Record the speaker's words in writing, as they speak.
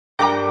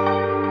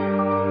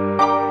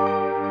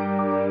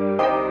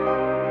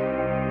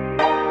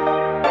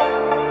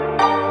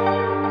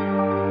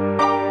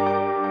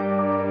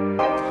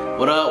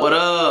up, what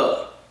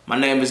up? My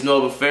name is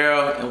Norbert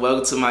Ferrell and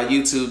welcome to my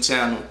YouTube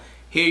channel.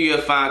 Here you'll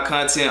find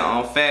content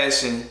on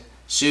fashion,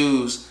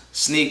 shoes,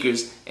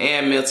 sneakers,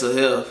 and mental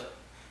health.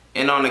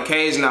 And on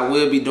occasion I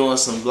will be doing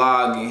some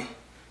vlogging.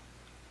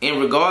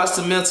 In regards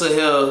to mental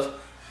health,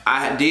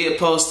 I did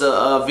post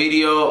a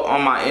video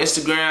on my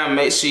Instagram.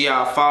 Make sure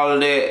y'all follow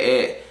that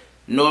at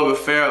Norbert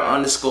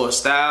Ferrell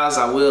 _styles.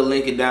 I will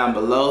link it down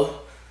below.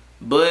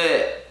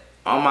 But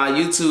on my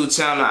YouTube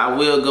channel, I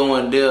will go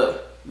in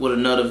depth with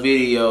another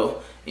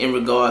video in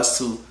regards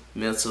to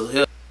mental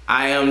health.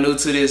 I am new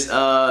to this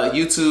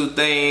YouTube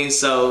thing,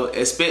 so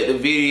expect a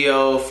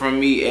video from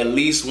me at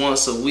least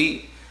once a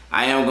week.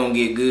 I am gonna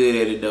get good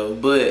at it though,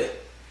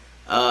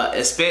 but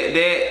expect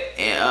that,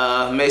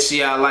 and make sure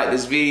y'all like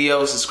this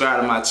video,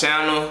 subscribe to my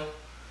channel,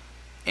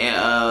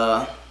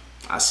 and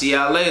I'll see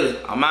y'all later.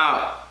 I'm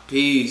out.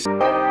 Peace.